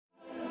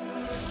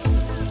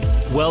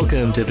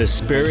Welcome to the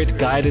Spirit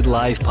Guided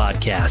Life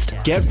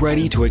Podcast. Get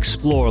ready to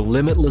explore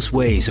limitless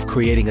ways of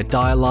creating a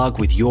dialogue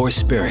with your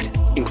spirit,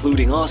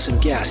 including awesome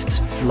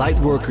guests, light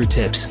worker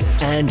tips,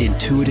 and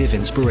intuitive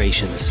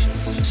inspirations.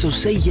 So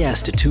say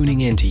yes to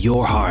tuning into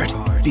your heart.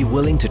 Be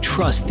willing to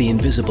trust the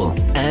invisible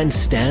and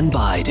stand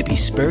by to be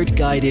spirit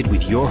guided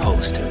with your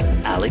host,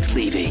 Alex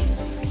Levy.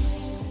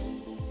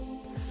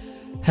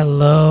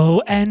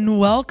 Hello and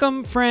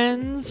welcome,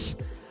 friends.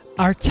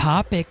 Our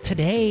topic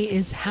today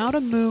is how to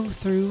move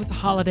through the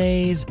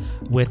holidays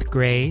with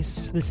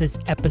grace. This is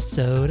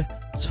episode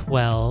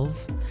 12.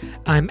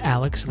 I'm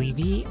Alex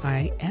Levy.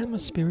 I am a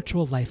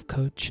spiritual life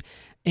coach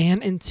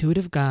and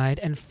intuitive guide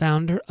and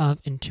founder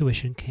of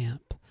Intuition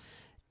Camp,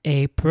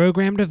 a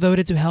program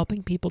devoted to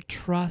helping people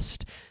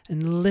trust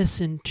and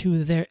listen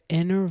to their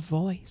inner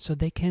voice so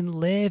they can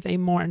live a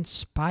more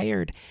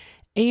inspired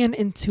and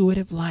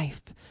intuitive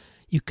life.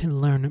 You can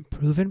learn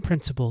proven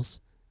principles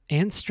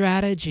and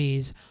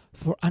strategies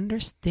for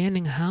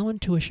understanding how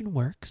intuition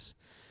works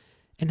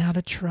and how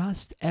to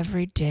trust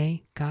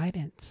everyday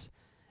guidance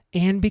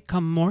and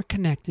become more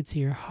connected to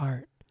your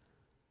heart.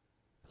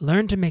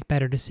 Learn to make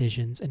better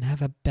decisions and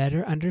have a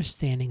better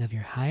understanding of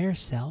your higher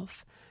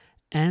self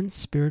and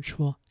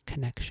spiritual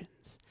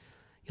connections.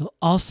 You'll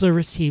also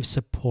receive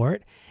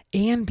support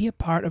and be a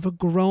part of a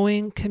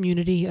growing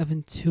community of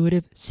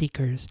intuitive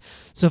seekers.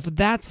 So if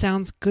that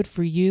sounds good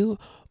for you,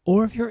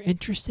 or if you're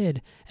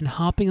interested in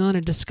hopping on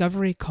a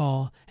discovery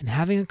call and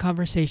having a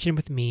conversation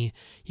with me,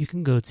 you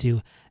can go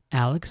to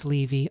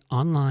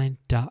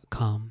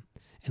alexlevyonline.com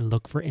and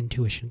look for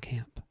Intuition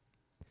Camp.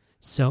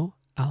 So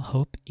I'll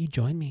hope you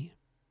join me.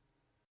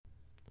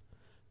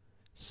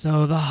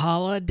 So the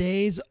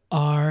holidays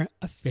are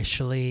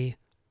officially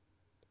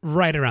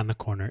right around the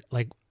corner,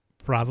 like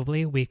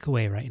probably a week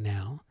away right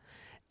now.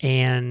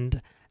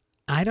 And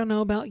I don't know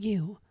about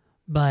you,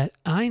 but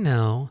I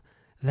know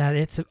that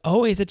it's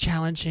always a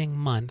challenging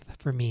month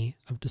for me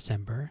of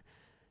December.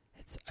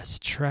 It's a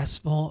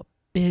stressful,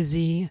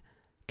 busy,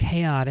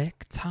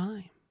 chaotic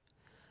time.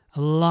 A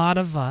lot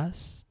of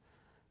us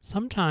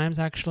sometimes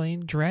actually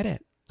dread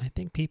it. I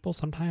think people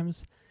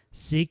sometimes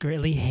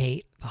secretly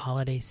hate the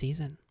holiday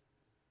season.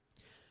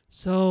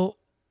 So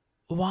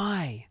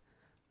why?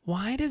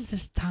 Why does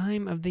this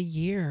time of the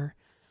year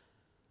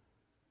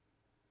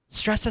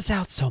stress us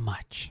out so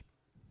much?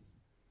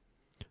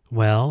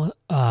 Well,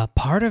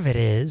 part of it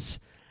is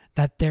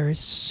that there is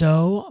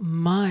so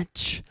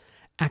much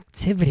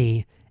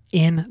activity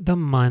in the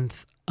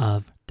month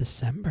of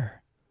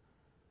December.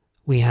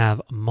 We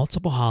have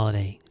multiple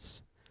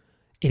holidays.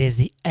 It is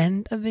the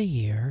end of the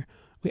year.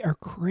 We are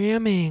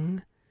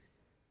cramming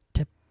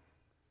to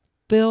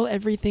fill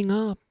everything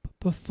up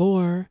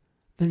before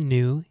the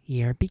new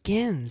year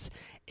begins.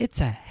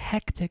 It's a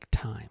hectic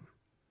time.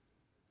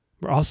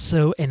 We're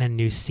also in a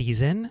new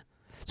season,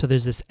 so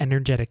there's this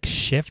energetic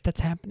shift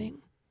that's happening.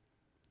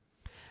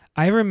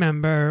 I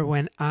remember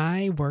when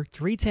I worked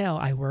retail,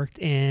 I worked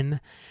in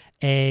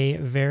a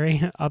very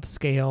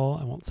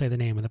upscale, I won't say the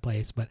name of the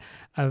place, but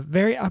a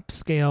very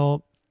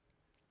upscale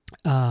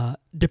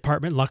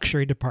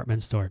luxury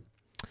department store.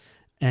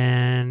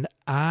 And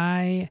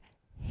I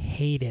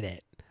hated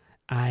it.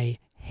 I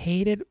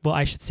hated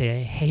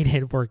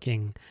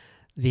working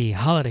the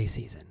holiday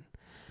season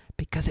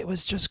because it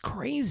was just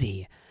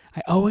crazy.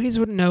 I always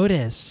would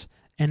notice,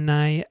 and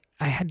I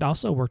had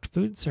also worked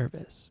food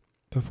service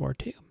before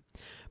too.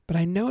 But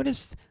I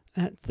noticed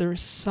that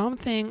there's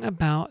something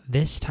about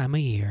this time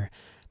of year,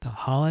 the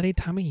holiday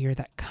time of year,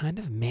 that kind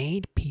of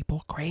made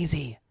people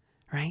crazy,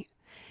 right?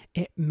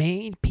 It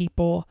made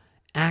people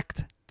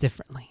act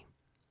differently.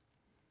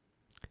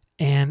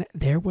 And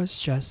there was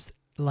just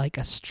like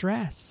a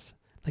stress,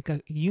 like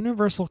a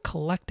universal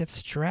collective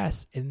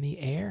stress in the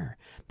air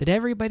that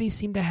everybody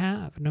seemed to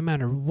have, no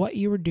matter what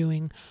you were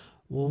doing,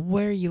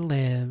 where you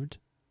lived,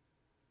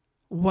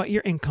 what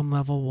your income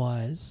level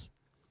was.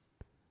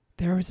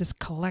 There was this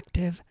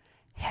collective,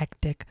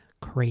 hectic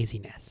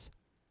craziness.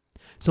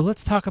 So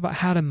let's talk about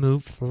how to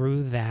move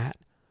through that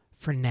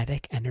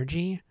frenetic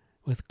energy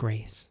with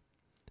grace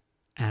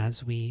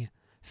as we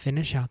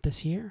finish out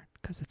this year,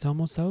 because it's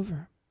almost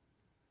over.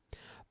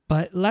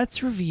 But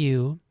let's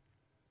review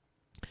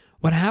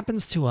what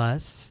happens to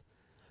us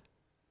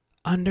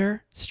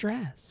under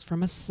stress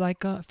from a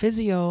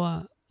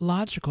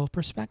physiological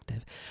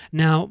perspective.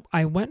 Now,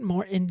 I went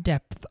more in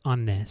depth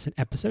on this in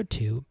episode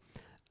 2,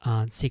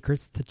 on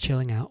secrets to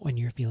chilling out when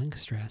you're feeling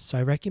stressed. So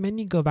I recommend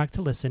you go back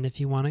to listen if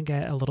you want to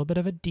get a little bit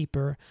of a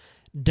deeper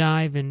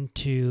dive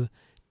into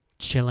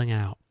chilling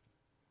out.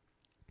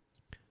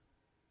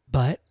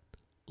 But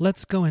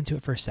let's go into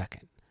it for a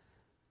second.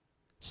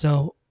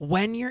 So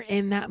when you're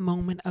in that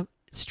moment of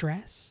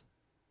stress,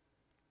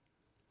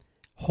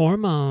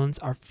 hormones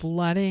are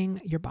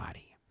flooding your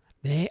body.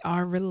 They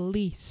are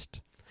released.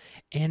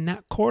 And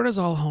that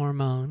cortisol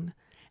hormone,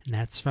 and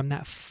that's from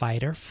that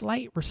fight or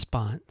flight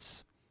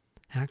response.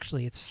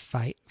 Actually, it's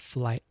fight,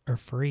 flight, or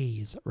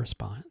freeze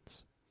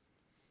response.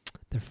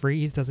 The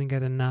freeze doesn't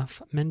get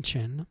enough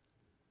mention.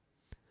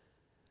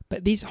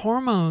 But these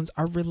hormones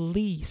are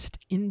released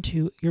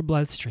into your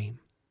bloodstream.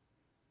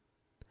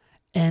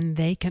 And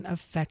they can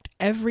affect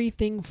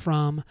everything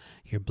from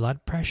your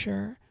blood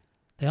pressure.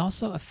 They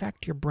also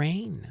affect your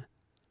brain,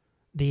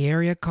 the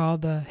area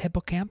called the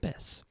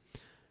hippocampus.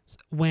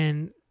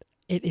 When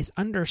it is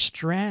under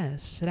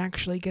stress, it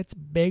actually gets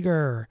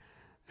bigger,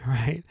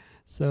 right?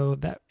 So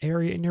that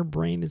area in your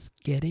brain is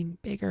getting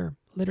bigger,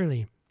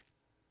 literally.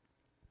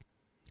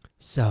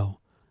 So,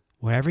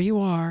 wherever you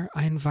are,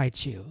 I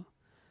invite you.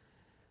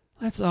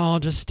 Let's all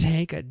just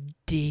take a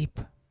deep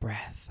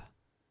breath.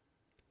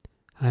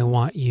 I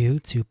want you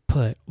to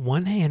put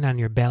one hand on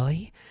your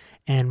belly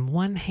and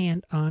one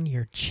hand on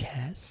your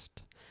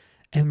chest.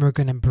 And we're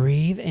going to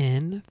breathe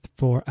in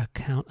for a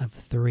count of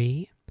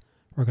 3.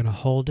 We're going to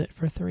hold it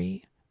for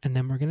 3. And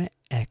then we're going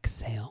to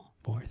exhale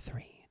for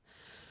 3.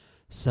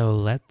 So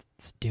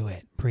let's do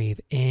it. Breathe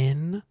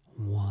in.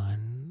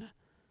 1,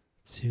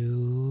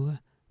 2,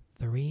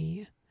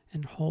 3.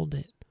 And hold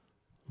it.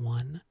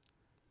 1,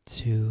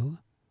 2,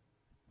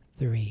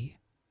 3.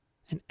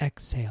 And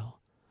exhale.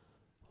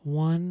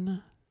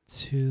 1,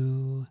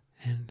 2,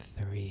 and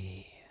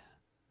 3.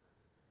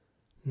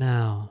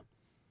 Now,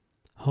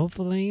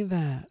 hopefully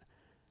that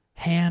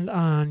hand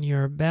on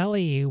your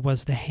belly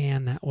was the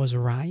hand that was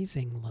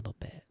rising a little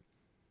bit.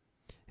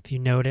 If you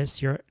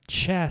notice your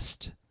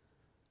chest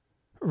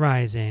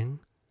rising,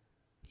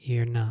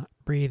 you're not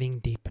breathing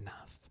deep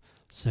enough.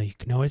 So you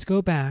can always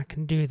go back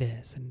and do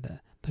this. And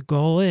the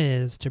goal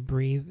is to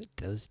breathe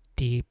those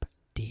deep,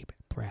 deep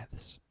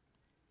breaths.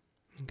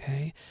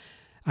 Okay?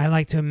 I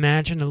like to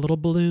imagine a little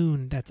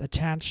balloon that's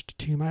attached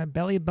to my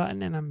belly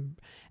button, and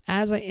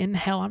as I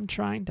inhale, I'm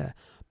trying to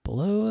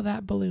blow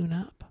that balloon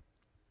up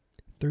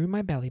through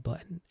my belly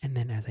button, and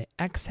then as I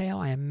exhale,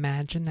 I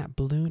imagine that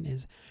balloon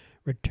is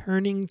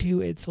returning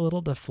to its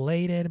little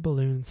deflated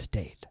balloon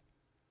state.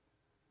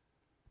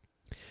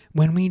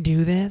 When we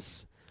do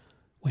this,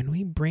 when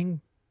we bring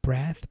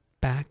breath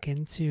back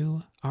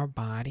into our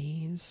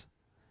bodies,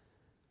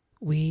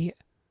 we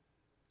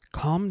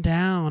calm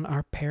down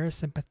our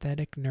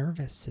parasympathetic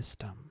nervous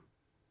system,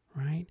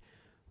 right?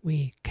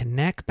 We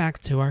connect back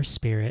to our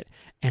spirit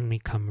and we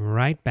come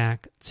right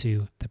back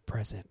to the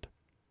present.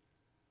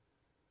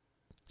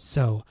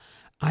 So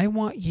I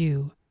want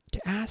you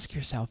to ask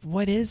yourself,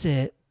 what is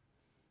it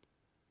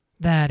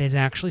that is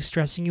actually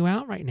stressing you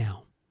out right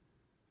now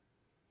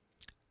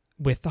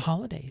with the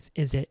holidays?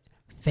 Is it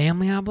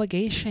family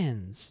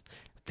obligations,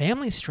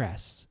 family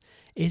stress?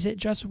 Is it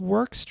just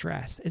work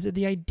stress? Is it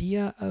the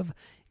idea of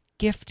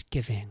gift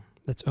giving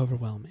that's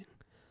overwhelming?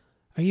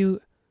 Are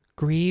you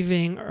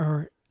grieving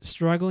or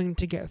struggling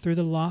to get through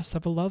the loss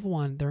of a loved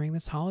one during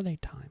this holiday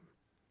time?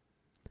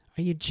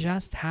 Are you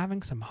just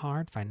having some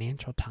hard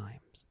financial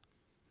times?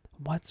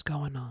 What's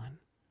going on?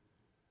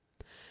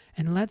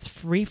 And let's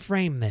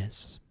reframe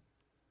this.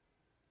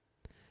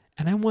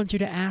 And I want you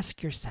to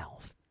ask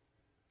yourself,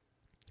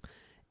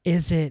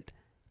 is it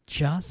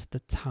just the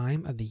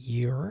time of the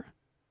year,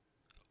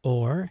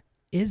 or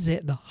is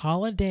it the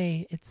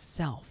holiday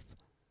itself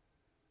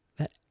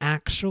that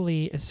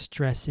actually is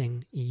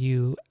stressing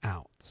you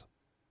out?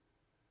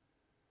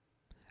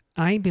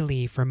 I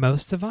believe for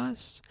most of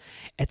us,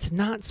 it's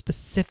not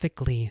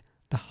specifically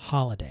the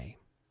holiday.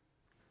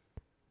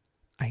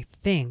 I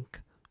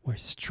think we're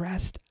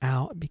stressed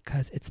out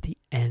because it's the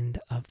end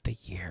of the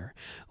year.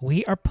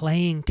 We are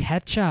playing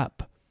catch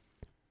up.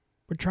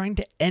 We're trying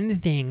to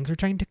end things. We're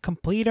trying to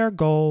complete our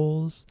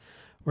goals.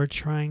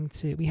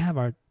 We have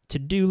our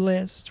to-do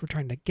lists. We're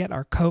trying to get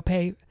our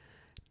copay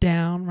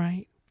down,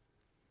 right?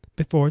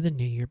 Before the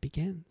new year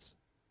begins.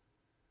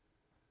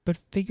 But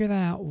figure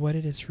that out, what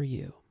it is for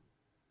you.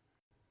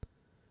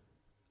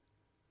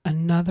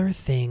 Another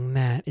thing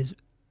that is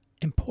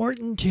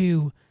important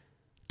to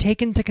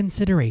take into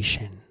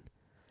consideration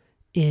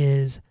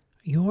is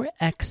your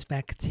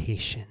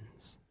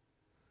expectations.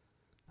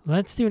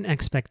 Let's do an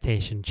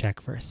expectation check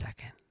for a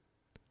second.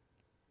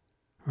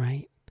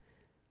 Right?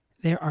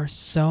 There are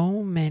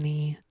so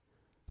many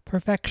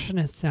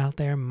perfectionists out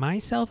there,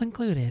 myself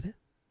included,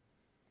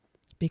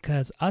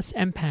 because us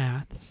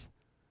empaths,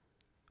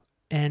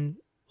 and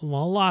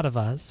well, a lot of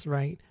us,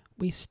 right,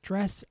 we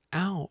stress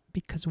out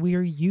because we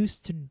are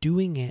used to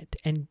doing it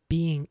and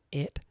being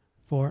it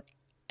for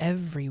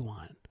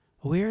everyone.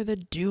 We're the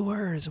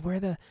doers. We're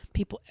the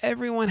people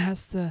everyone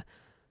has to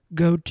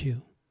go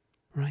to,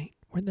 right?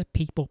 We're the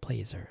people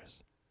pleasers.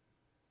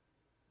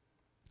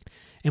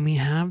 And we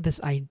have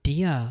this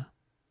idea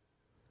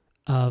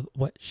of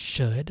what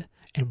should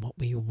and what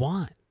we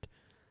want.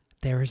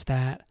 There's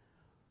that,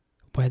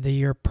 whether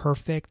your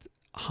perfect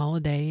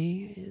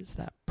holiday is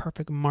that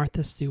perfect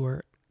Martha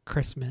Stewart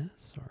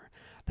Christmas, or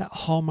that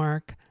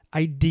Hallmark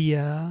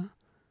idea,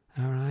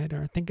 all right?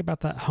 Or think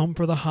about that Home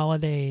for the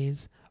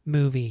Holidays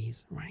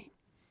movies, right?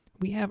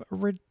 We have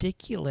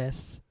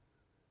ridiculous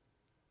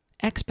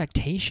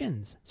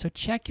expectations. So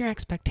check your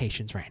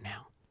expectations right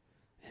now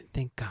and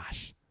think,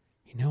 gosh,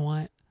 you know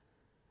what?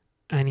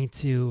 I need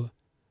to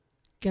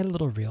get a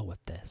little real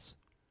with this.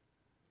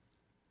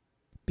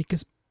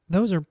 Because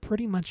those are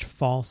pretty much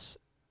false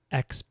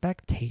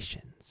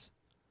expectations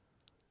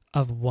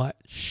of what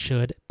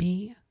should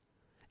be.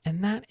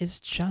 And that is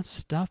just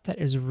stuff that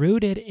is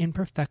rooted in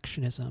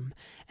perfectionism.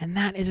 And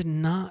that is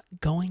not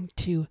going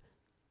to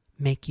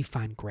make you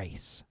find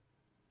grace.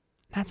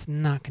 That's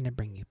not going to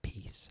bring you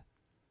peace.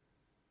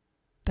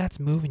 That's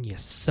moving you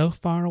so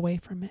far away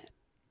from it.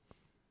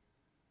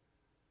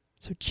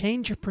 So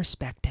change your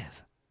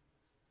perspective.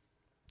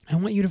 I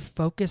want you to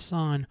focus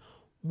on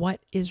what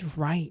is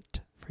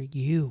right for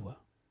you.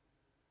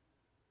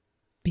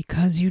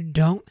 Because you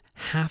don't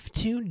have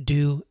to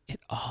do it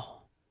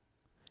all.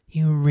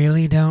 You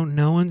really don't.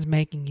 No one's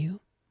making you.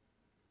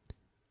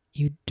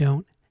 You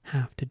don't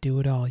have to do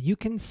it all. You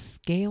can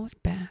scale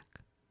it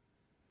back.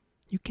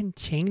 You can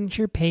change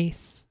your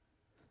pace.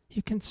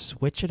 You can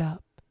switch it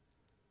up.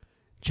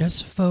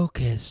 Just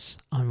focus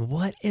on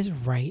what is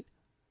right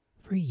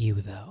for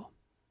you, though.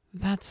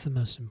 That's the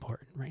most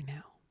important right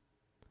now.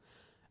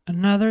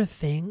 Another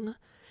thing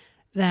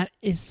that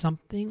is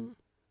something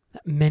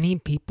that many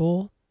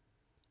people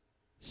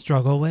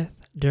struggle with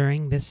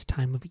during this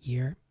time of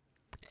year,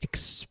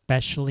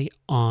 especially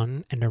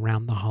on and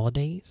around the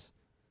holidays,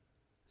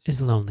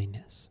 is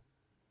loneliness.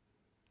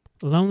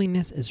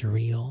 Loneliness is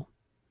real.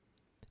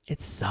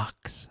 It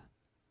sucks.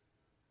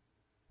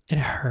 It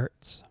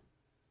hurts.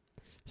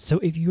 So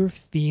if you're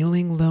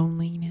feeling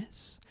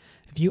loneliness,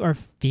 if you are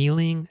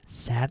feeling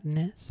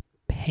sadness,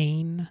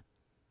 pain,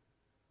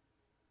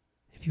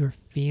 if you're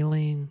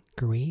feeling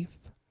grief,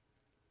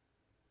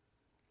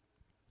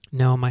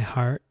 know my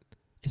heart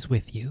is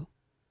with you.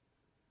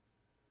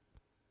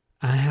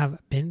 I have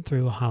been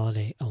through a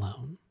holiday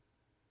alone.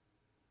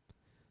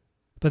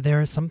 But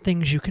there are some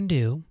things you can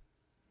do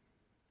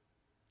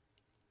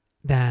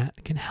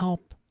that can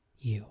help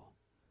you.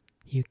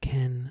 You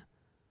can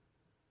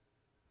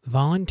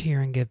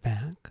volunteer and give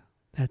back.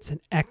 That's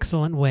an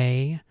excellent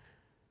way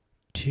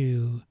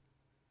to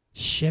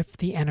shift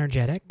the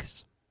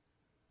energetics,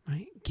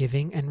 right?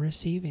 Giving and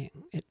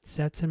receiving. It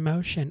sets in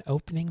motion,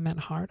 opening that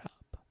heart up.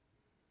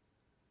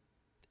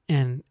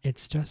 And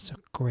it's just a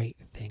great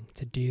thing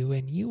to do,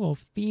 and you will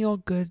feel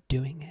good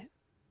doing it.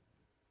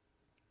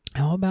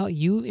 How about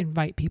you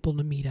invite people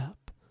to meet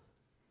up?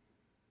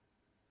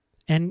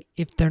 And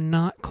if they're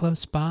not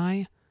close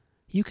by,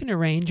 you can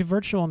arrange a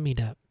virtual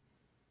meetup.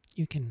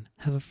 You can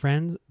have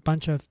a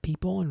bunch of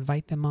people,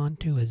 invite them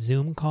onto a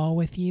Zoom call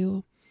with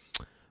you.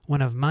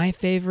 One of my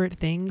favorite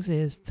things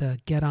is to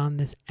get on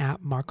this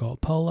app, Marco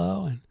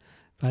Polo. And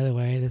by the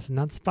way, this is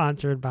not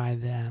sponsored by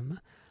them,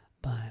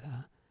 but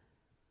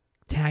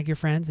tag your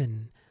friends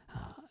in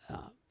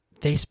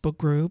Facebook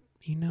group.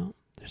 You know,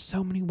 there's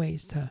so many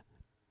ways to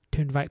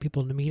invite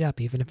people to meet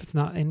up, even if it's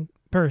not in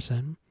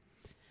person.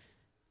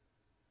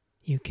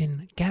 You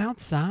can get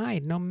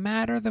outside no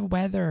matter the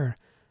weather.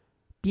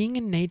 Being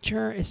in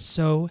nature is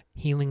so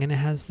healing, and it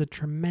has the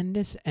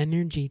tremendous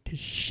energy to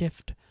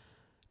shift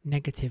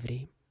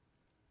negativity.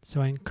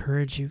 So I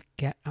encourage you,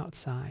 get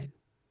outside.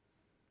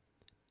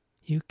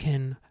 You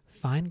can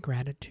find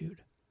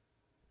gratitude.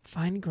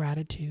 Find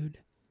gratitude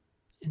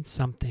in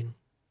something,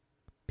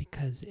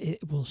 because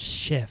it will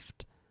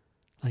shift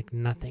like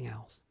nothing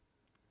else.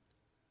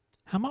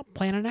 How about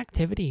plan an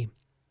activity,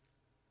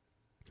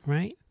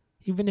 right?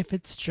 Even if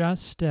it's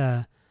just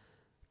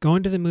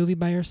going to the movie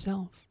by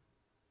yourself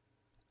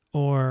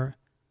or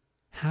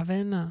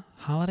having a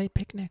holiday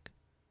picnic.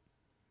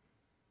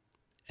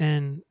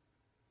 And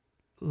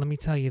let me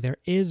tell you, there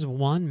is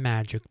one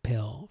magic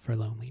pill for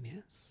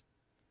loneliness.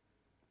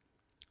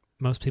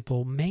 Most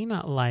people may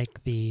not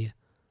like the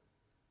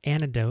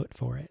antidote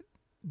for it,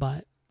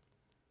 but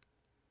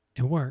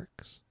it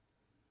works.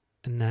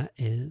 And that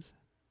is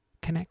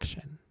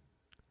connection.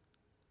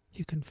 If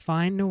you can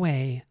find a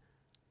way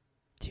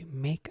to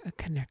make a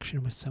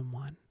connection with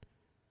someone,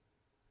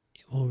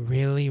 it will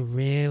really,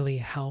 really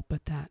help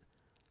with that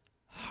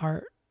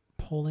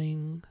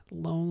heart-pulling,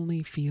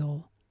 lonely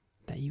feel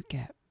that you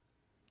get.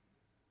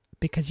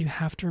 Because you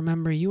have to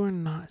remember, you are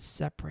not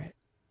separate.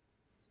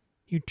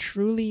 You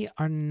truly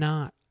are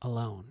not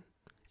alone.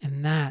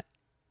 And that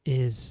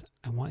is,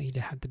 I want you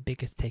to have the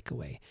biggest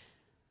takeaway.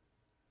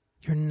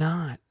 You're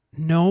not.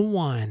 No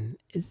one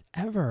is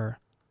ever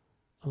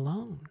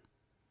alone.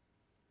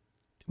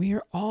 We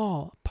are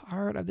all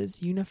part of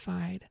this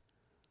unified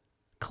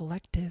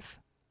collective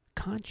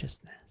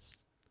consciousness.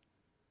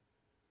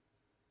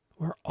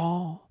 We're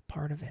all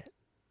part of it.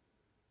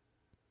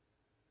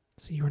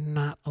 So you're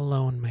not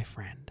alone, my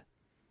friend.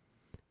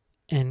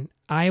 And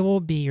I will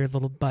be your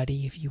little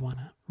buddy if you want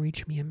to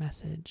reach me a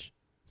message.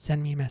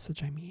 Send me a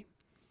message,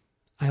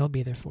 I will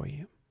be there for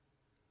you.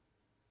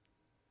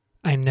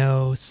 I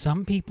know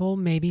some people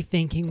may be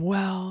thinking,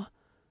 well,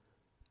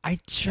 I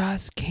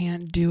just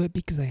can't do it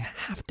because I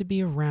have to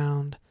be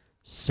around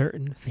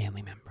certain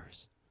family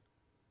members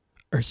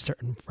or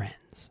certain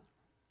friends.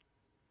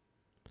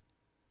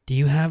 Do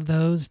you have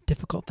those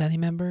difficult family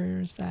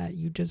members that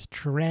you just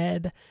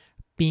dread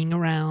being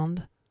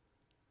around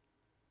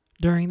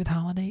during the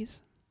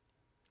holidays?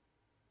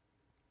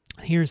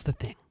 Here's the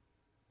thing.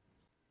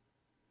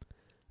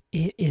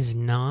 It is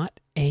not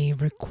a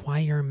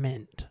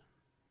requirement.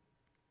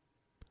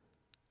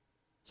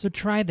 So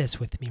try this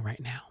with me right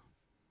now.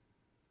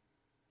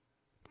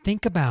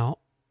 Think about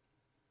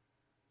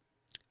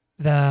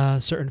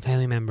the certain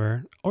family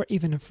member or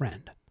even a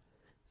friend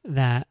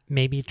that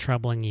may be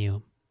troubling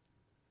you.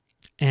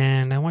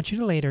 And I want you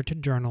to later to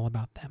journal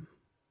about them.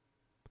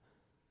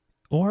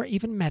 Or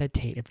even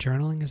meditate if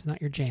journaling is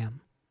not your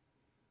jam.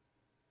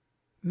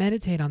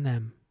 Meditate on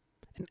them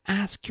and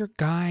ask your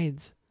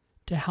guides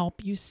to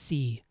help you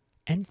see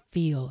and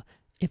feel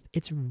if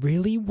it's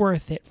really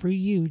worth it for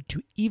you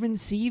to even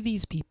see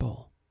these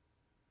people.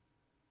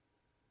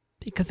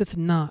 Because it's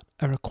not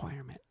a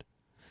requirement.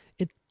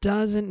 It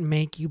doesn't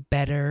make you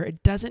better.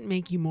 It doesn't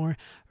make you more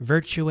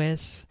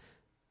virtuous.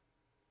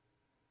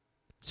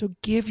 So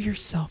give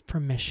yourself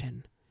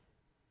permission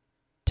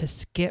to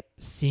skip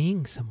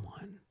seeing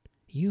someone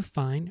you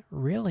find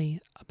really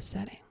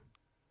upsetting.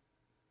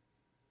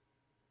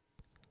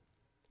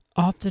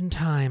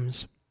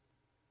 Oftentimes,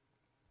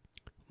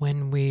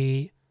 when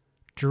we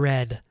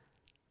dread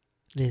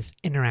this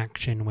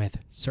interaction with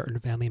certain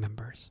family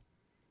members,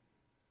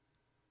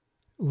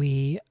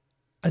 we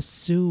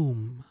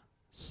assume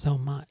so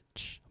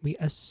much. We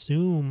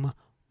assume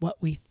what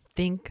we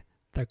think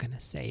they're going to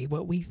say,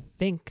 what we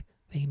think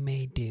they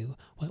may do,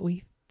 what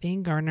we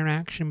think our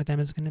interaction with them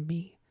is going to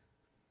be.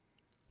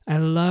 I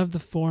love the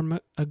 4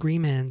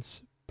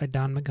 agreements by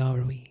Don Miguel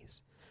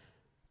Ruiz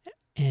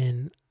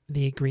and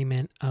the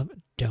agreement of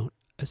don't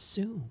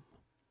assume.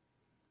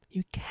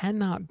 You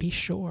cannot be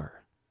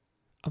sure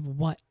of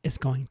what is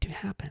going to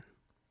happen.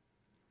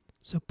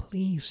 So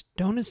please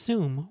don't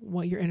assume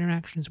what your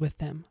interactions with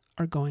them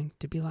are going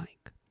to be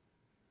like.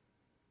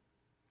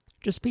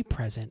 Just be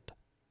present.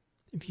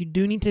 If you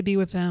do need to be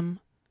with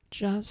them,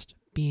 just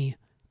be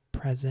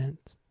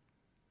present.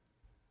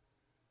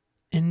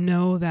 And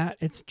know that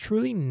it's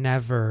truly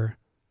never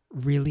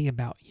really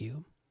about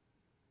you.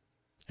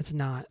 It's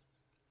not.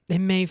 It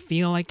may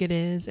feel like it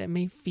is. It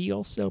may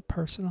feel so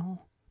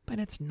personal, but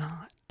it's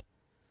not.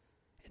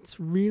 It's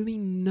really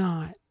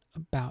not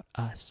about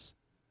us.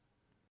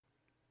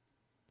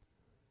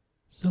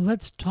 So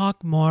let's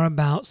talk more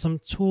about some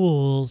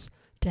tools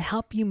to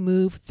help you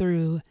move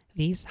through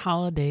these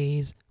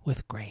holidays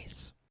with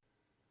grace.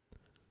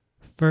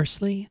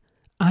 Firstly,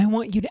 I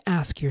want you to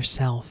ask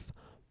yourself,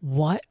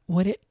 what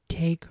would it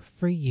take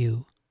for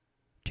you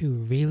to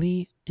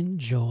really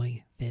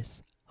enjoy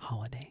this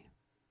holiday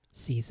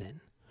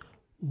season?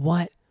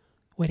 What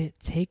would it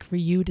take for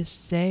you to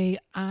say,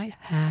 I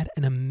had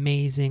an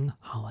amazing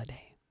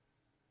holiday?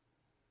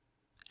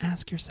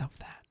 Ask yourself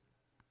that.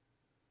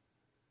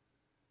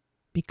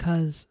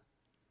 Because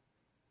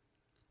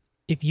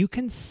if you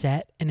can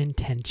set an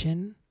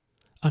intention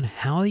on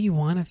how you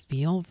want to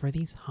feel for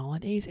these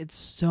holidays, it's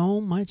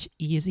so much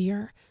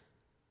easier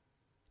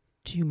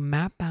to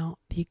map out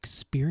the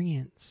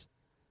experience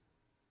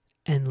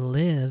and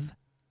live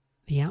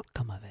the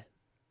outcome of it.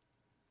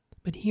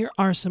 But here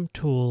are some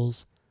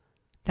tools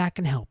that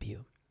can help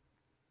you.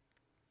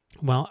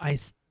 Well, I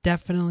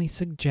definitely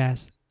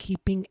suggest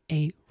keeping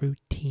a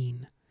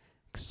routine,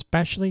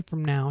 especially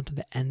from now to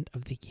the end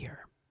of the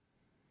year.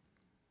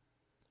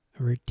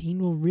 A routine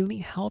will really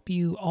help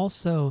you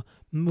also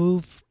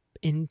move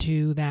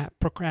into that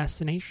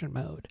procrastination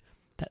mode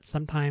that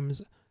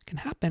sometimes can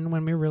happen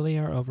when we really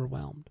are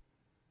overwhelmed.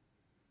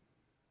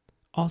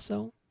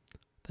 Also,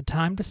 the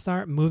time to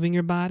start moving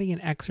your body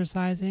and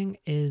exercising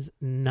is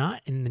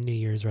not in the New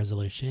Year's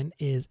resolution,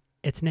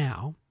 it's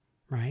now,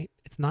 right?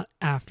 It's not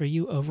after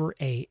you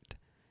overate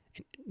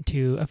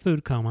into a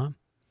food coma.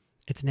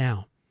 It's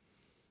now.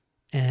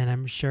 And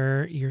I'm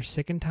sure you're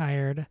sick and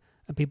tired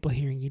of people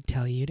hearing you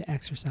tell you to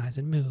exercise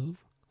and move,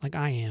 like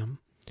I am,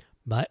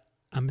 but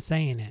I'm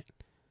saying it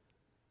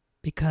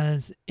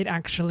because it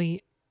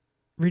actually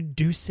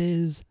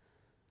reduces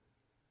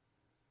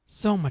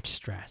so much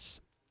stress.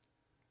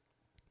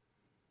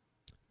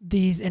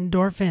 These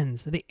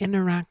endorphins, they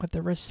interact with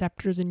the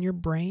receptors in your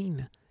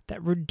brain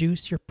that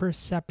reduce your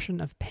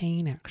perception of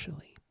pain,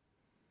 actually.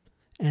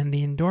 And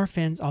the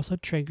endorphins also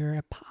trigger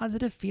a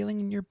positive feeling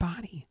in your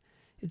body.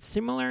 It's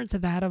similar to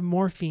that of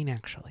morphine,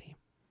 actually.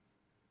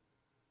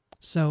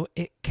 So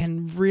it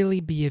can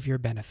really be of your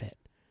benefit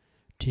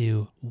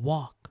to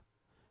walk,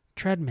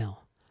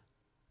 treadmill,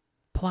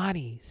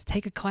 Pilates,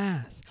 take a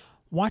class,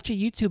 watch a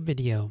YouTube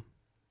video,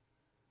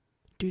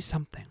 do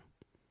something.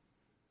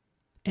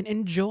 And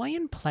enjoy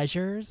in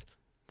pleasures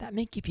that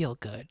make you feel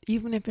good,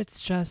 even if it's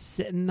just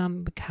sitting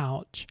on the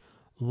couch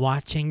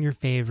watching your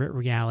favorite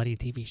reality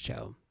TV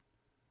show.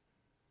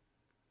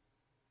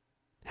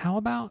 How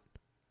about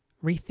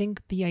rethink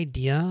the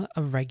idea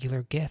of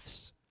regular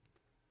gifts?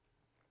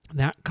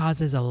 That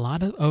causes a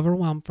lot of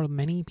overwhelm for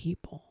many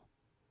people.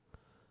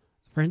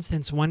 For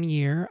instance, one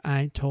year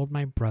I told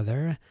my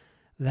brother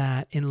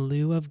that in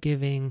lieu of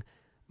giving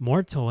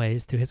more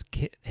toys to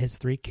his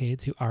 3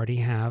 kids who already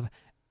have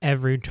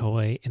every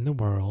toy in the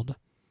world,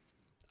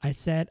 I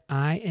said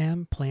I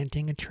am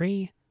planting a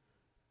tree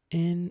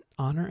in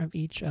honor of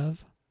each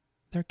of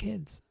their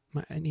kids,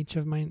 and each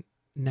of my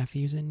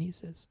nephews and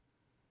nieces.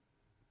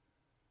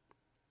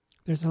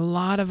 There's a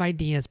lot of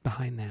ideas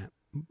behind that.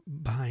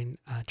 behind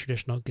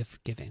traditional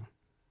gift giving.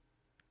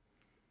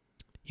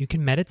 You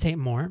can meditate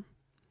more.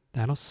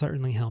 That'll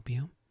certainly help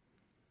you.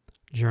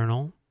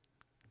 Journal.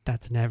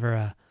 That's never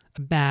a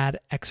bad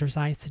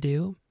exercise to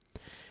do.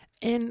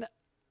 And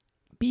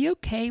be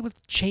okay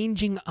with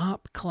changing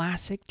up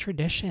classic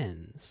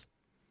traditions.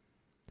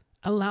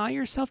 Allow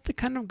yourself to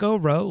kind of go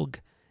rogue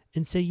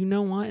and say, you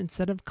know what,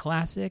 instead of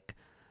classic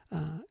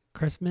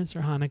Christmas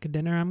or Hanukkah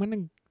dinner, I'm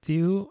going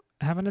to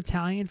have an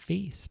Italian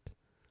feast.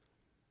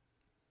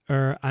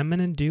 Or I'm going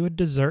to do a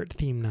dessert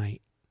theme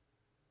night.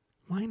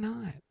 Why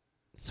not?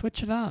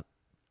 Switch it up.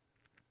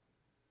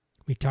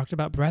 We talked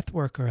about breath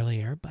work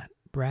earlier, but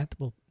breath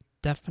will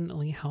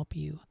definitely help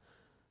you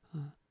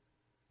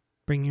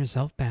bring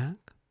yourself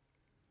back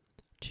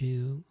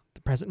to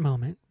the present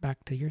moment,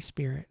 back to your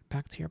spirit,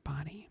 back to your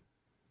body.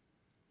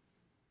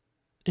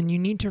 And you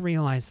need to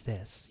realize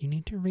this. You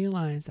need to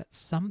realize that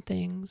some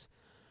things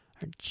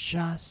are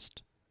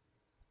just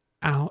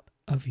out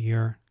of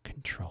your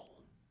control.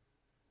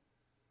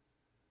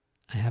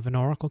 I have an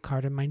oracle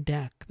card in my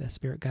deck, the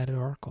Spirit Guided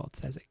Oracle. It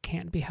says it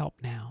can't be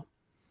helped now.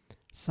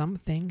 Some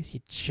things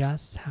you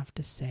just have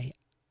to say,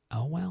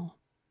 oh well.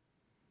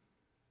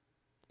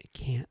 It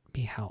can't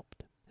be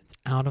helped. It's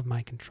out of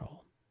my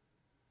control.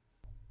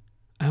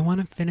 I want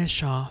to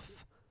finish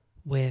off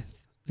with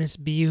this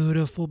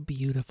beautiful,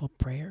 beautiful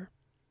prayer.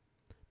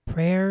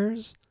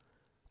 Prayers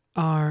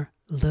are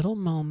little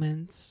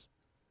moments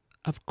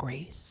of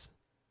grace.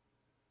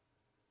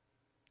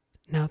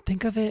 Now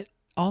think of it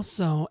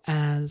also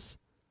as,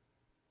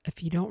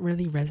 if you don't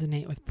really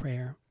resonate with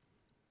prayer,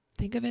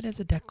 think of it as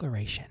a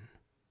declaration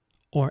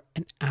or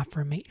an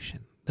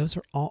affirmation. Those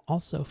are all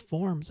also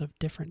forms of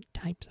different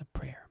types of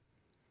prayer.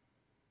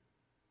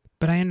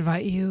 But I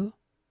invite you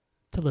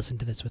to listen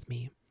to this with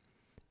me.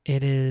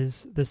 It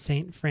is the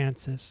St.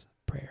 Francis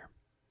prayer.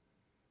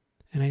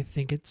 And I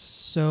think it's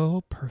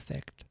so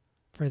perfect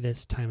for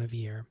this time of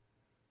year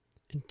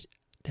and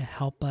to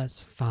help us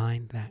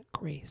find that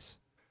grace.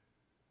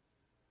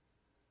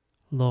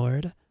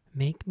 Lord,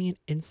 make me an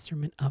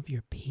instrument of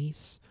your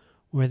peace.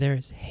 Where there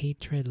is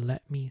hatred,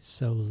 let me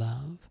sow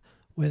love.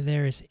 Where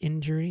there is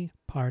injury,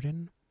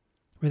 pardon.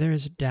 Where there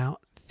is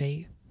doubt,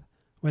 faith.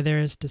 Where there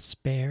is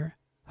despair,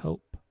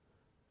 hope.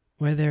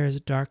 Where there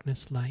is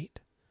darkness, light.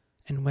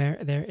 And where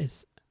there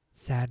is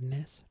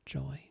sadness,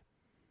 joy.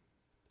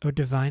 O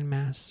divine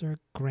Master,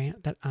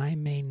 grant that I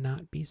may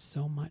not be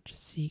so much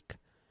seek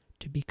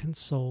to be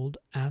consoled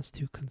as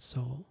to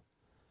console,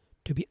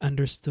 to be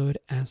understood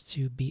as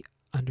to be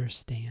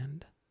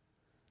understand,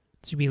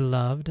 to be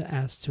loved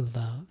as to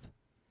love.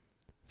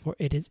 For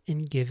it is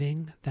in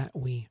giving that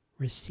we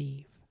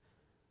receive.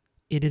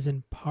 It is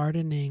in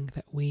pardoning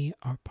that we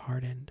are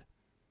pardoned.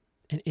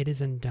 And it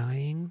is in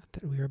dying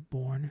that we are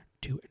born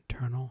to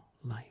eternal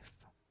life.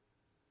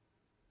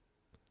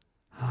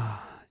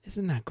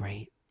 Isn't that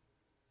great?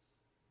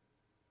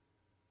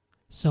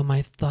 So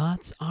my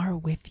thoughts are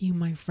with you,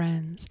 my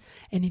friends.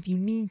 And if you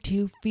need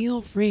to,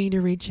 feel free to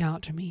reach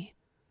out to me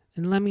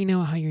and let me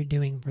know how you're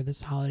doing for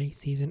this holiday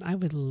season. I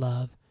would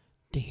love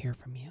to hear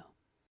from you.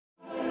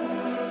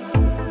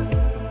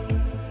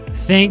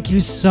 Thank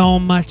you so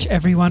much,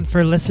 everyone,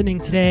 for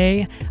listening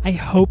today. I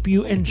hope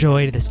you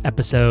enjoyed this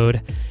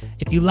episode.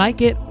 If you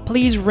like it,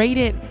 please rate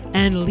it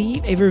and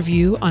leave a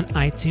review on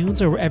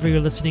iTunes or wherever you're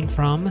listening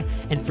from.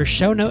 And for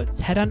show notes,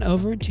 head on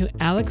over to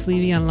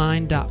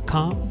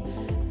alexlevyonline.com.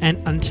 And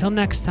until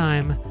next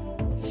time,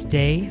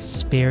 stay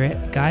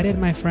spirit guided,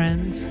 my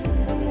friends.